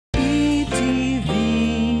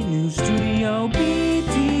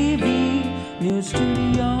the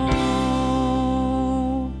studio.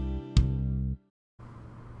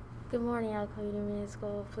 Good morning, Elko Union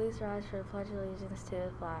School. Please rise for the Pledge of Allegiance to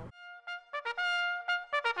the flag.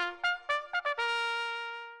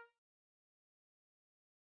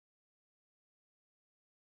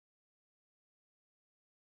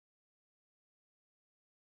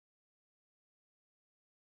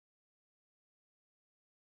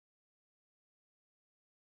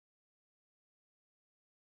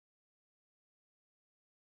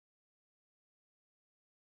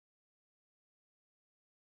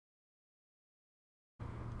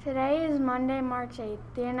 Today is Monday, March 8th.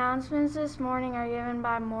 The announcements this morning are given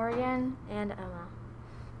by Morgan And Emma.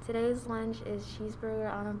 Today's lunch is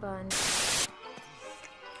cheeseburger on a bun.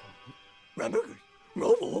 Hamburgers?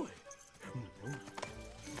 Oh boy.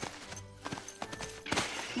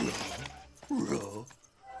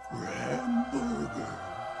 Hamburger.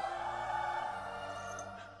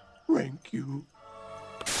 Thank you.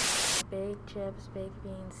 Baked chips, baked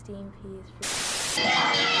beans, steamed peas.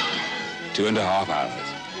 2.5 hours.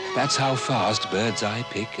 That's how fast Birdseye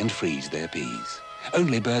pick and freeze their peas.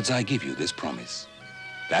 Only Birdseye give you this promise.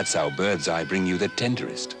 That's how Birdseye bring you the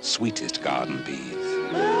tenderest, sweetest garden peas.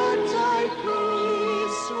 Birdseye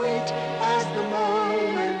peas, sweet as the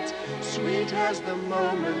moment, sweet as the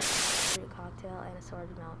moment. Fruit cocktail and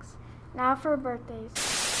assorted milks. Now for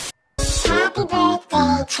birthdays. Happy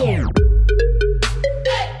birthday to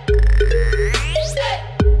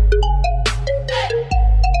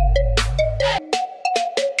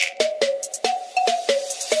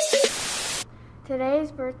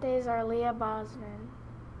Today's birthdays are Leah Bosman.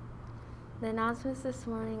 The announcements this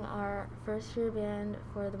morning are first year band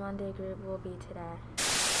for the Monday group will be today.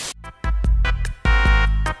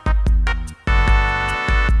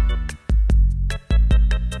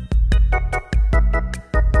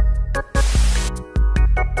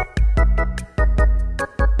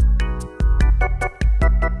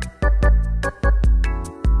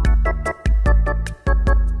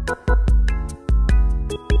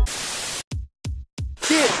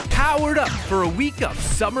 Get powered up for a week of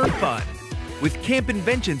summer fun with Camp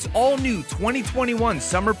Invention's all-new 2021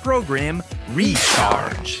 summer program,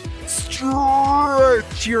 Recharge.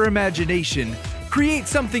 Stretch your imagination, create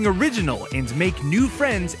something original, and make new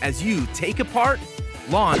friends as you take apart,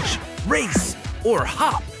 launch, race, or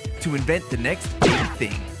hop to invent the next big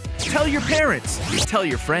thing. Tell your parents, tell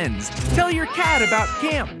your friends, tell your cat about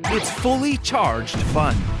camp. It's fully charged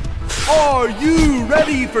fun. Are you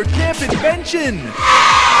ready for Camp Invention?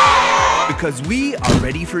 Because we are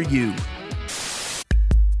ready for you.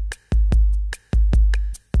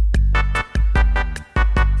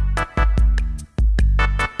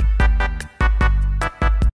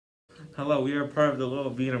 Hello, we are part of the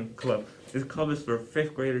Little Beanham Club. This club is for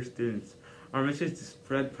 5th grader students. Our mission is to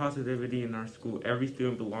spread positivity in our school. Every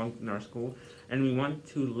student belongs in our school, and we want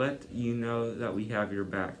to let you know that we have your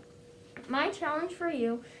back. My challenge for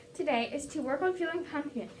you today is to work on feeling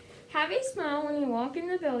confident. Have a smile when you walk in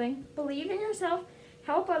the building. Believe in yourself.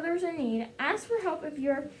 Help others in need. Ask for help if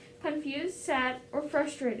you're confused, sad, or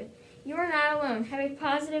frustrated. You are not alone. Have a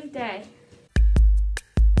positive day.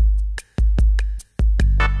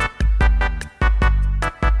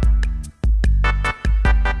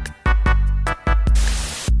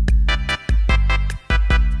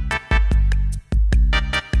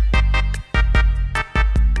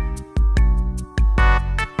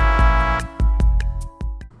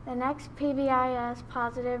 The next PBIS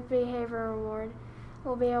Positive Behavior Award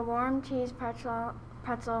will be a warm cheese pretzel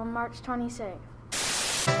March 26th.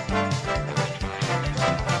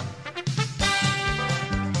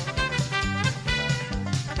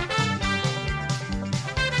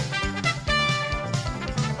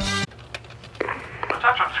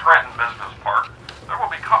 Attention Scranton Business Park. There will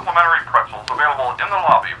be complimentary pretzels available in the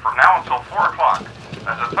lobby from now until 4 o'clock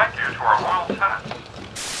as a thank you to our loyal tenants.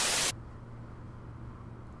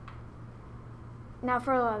 Now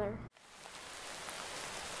for weather.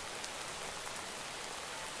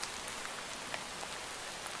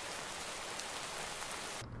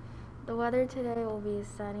 The weather today will be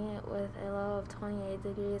sunny with a low of 28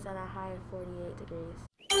 degrees and a high of 48 degrees.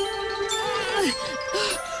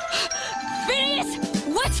 Phineas!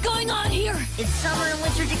 What's going on here? It's summer and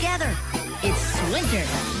winter together. It's winter.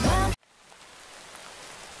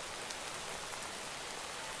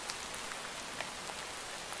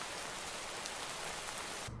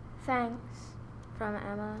 Thanks From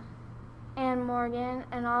Emma and Morgan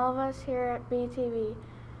and all of us here at BTV.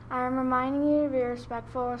 I am reminding you to be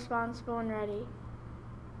respectful, responsible, and ready.